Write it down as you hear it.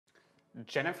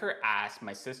Jennifer asked,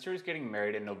 my sister is getting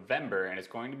married in November and is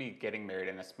going to be getting married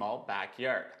in a small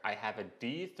backyard. I have a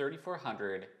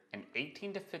D3400, an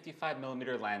 18 to 55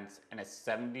 millimeter lens, and a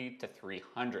 70 to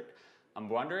 300. I'm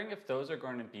wondering if those are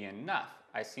going to be enough.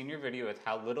 I seen your video with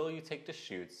how little you take to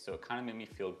shoots, so it kind of made me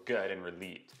feel good and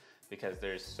relieved because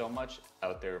there's so much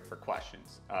out there for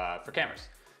questions, for cameras.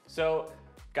 So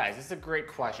guys, this is a great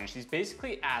question. She's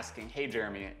basically asking, hey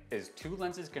Jeremy, is 2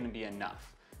 lenses going to be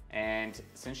enough? And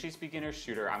since she's a beginner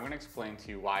shooter, I'm gonna explain to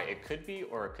you why it could be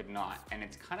or it could not. And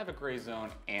it's kind of a gray zone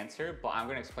answer, but I'm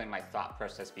gonna explain my thought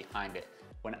process behind it.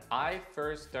 When I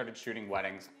first started shooting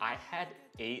weddings, I had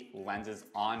 8 lenses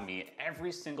on me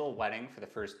every single wedding for the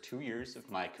first 2 years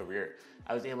of my career.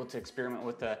 I was able to experiment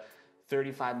with a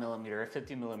 35 millimeter, a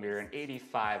 50 millimeter, an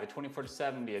 85, a 24 to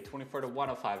 70, a 24 to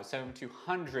 105, a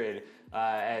 7200,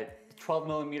 a 12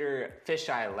 millimeter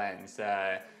fisheye lens.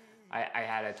 I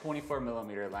had a 24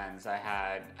 millimeter lens. I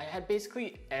had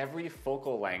basically every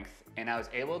focal length, and I was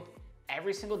able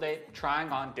every single day trying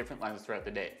on different lenses throughout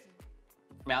the day.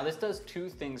 Now this does 2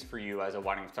 things for you as a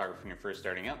wedding photographer when you're first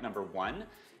starting out. Number 1,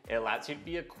 it allows you to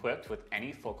be equipped with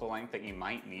any focal length that you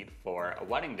might need for a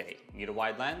wedding day. You need a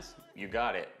wide lens? You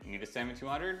got it. You need a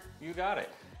 7200? You got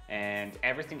it. And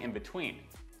everything in between.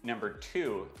 Number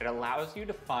 2, it allows you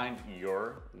to find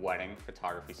your wedding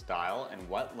photography style and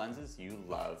what lenses you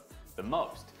love the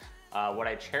most. What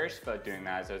I cherished about doing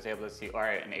that is I was able to see, all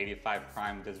right, an 85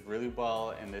 prime does really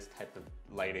well in this type of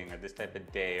lighting or this type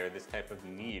of day or this type of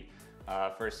need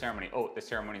for a ceremony. Oh, the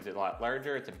ceremony is a lot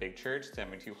larger, it's a big church,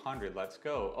 7200, let's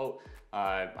go. Oh,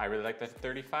 I really like the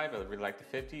 35, I really like the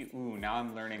 50. Ooh, now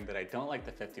I'm learning that I don't like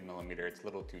the 50 millimeter, it's a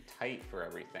little too tight for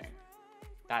everything.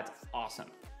 That's awesome.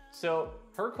 So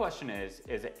her question is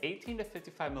an 18 to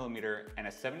 55 millimeter and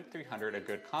a 7300 a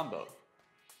good combo?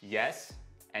 Yes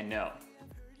and no.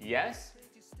 Yes,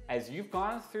 as you've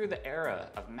gone through the era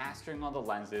of mastering all the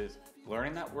lenses,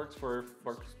 learning that works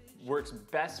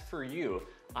best for you,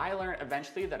 I learned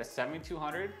eventually that a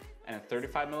 7200 and a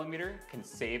 35 millimeter can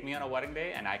save me on a wedding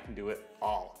day and I can do it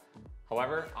all.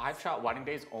 However, I've shot wedding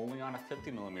days only on a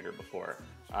 50 millimeter before.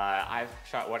 I've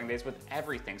shot wedding days with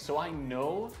everything, so I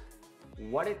know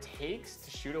what it takes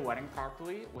to shoot a wedding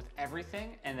properly with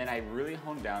everything, and then I really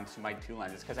honed down to my 2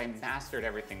 lenses because I mastered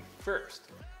everything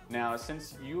first. Now,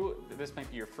 since this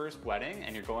might be your first wedding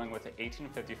and you're going with an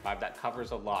 18-55, that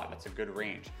covers a lot, that's a good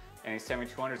range. And a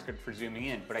 7200 is good for zooming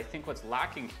in, but I think what's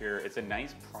lacking here is a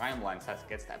nice prime lens that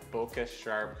gets that bokeh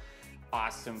sharp,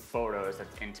 awesome photos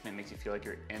that's intimate, makes you feel like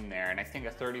you're in there. And I think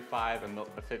a 35,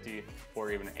 a 50,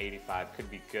 or even an 85 could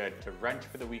be good to rent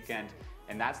for the weekend.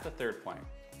 And that's the third point.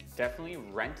 Definitely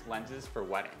rent lenses for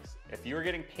weddings. If you were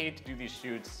getting paid to do these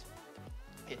shoots,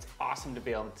 it's awesome to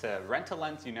be able to rent a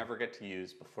lens you never get to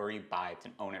use before you buy it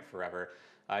and own it forever.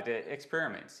 To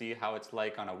experiment, see how it's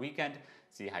like on a weekend,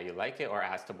 see how you like it, or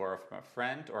ask to borrow from a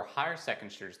friend, or hire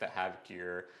second shooters that have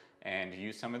gear and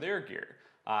use some of their gear.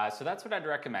 So that's what I'd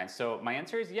recommend. So my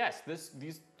answer is yes,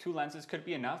 these 2 lenses could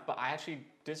be enough, but I actually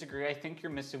disagree. I think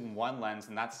you're missing 1 lens,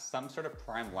 and that's some sort of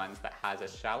prime lens that has a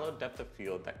shallow depth of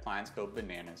field that clients go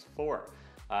bananas for.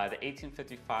 The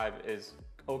 1855 is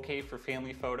okay for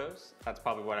family photos. That's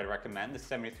probably what I'd recommend. The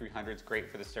 7300 is great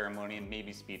for the ceremony and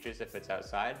maybe speeches if it's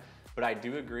outside. But I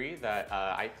do agree that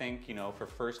I think, for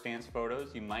first dance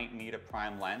photos, you might need a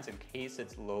prime lens in case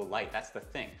it's low light. That's the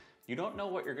thing. You don't know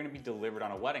what you're going to be delivered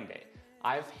on a wedding day.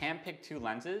 I've handpicked 2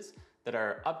 lenses that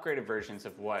are upgraded versions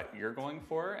of what you're going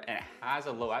for, and it has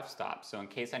a low f-stop. So in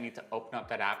case I need to open up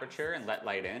that aperture and let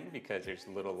light in because there's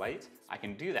little light, I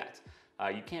can do that.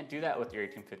 You can't do that with your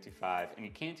 1855, and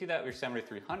you can't do that with your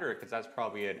 7300 because that's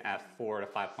probably an f4 to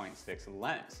 5.6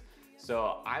 lens.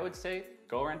 So I would say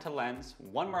go rent a lens,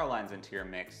 1 more lens into your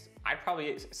mix. I'd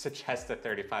probably suggest a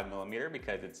 35 millimeter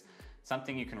because it's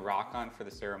something you can rock on for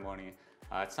the ceremony.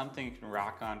 It's something you can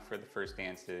rock on for the first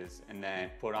dances, and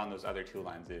then put on those other 2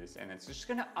 lenses, and it's just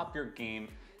gonna up your game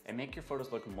and make your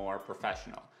photos look more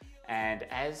professional. And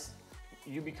as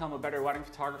you become a better wedding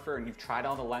photographer and you've tried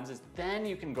all the lenses, then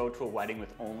you can go to a wedding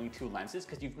with only 2 lenses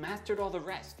because you've mastered all the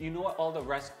rest. You know what all the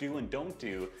rest do and don't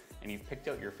do, and you've picked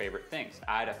out your favorite things.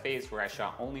 I had a phase where I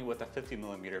shot only with a 50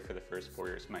 millimeter for the first 4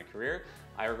 years of my career.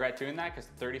 I regret doing that because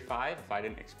 35, if I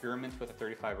didn't experiment with a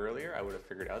 35 earlier, I would have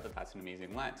figured out that that's an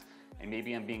amazing lens. And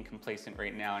maybe I'm being complacent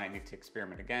right now and I need to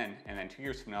experiment again. And then 2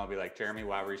 years from now, I'll be like, Jeremy,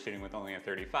 why were you shooting with only a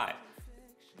 35?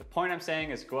 The point I'm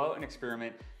saying is go out and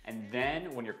experiment, and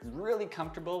then when you're really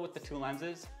comfortable with the 2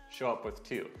 lenses, show up with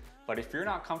 2. But if you're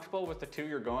not comfortable with the 2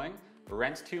 you're going,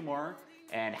 rent 2 more,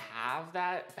 and have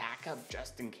that backup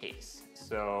just in case.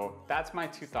 So that's my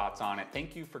 2 thoughts on it.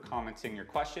 Thank you for commenting your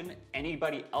question.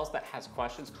 Anybody else that has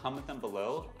questions, comment them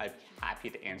below. I'd be happy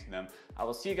to answer them. I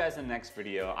will see you guys in the next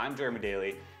video. I'm Jeremy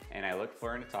Daly, and I look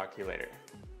forward to talking to you later.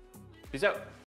 Peace out.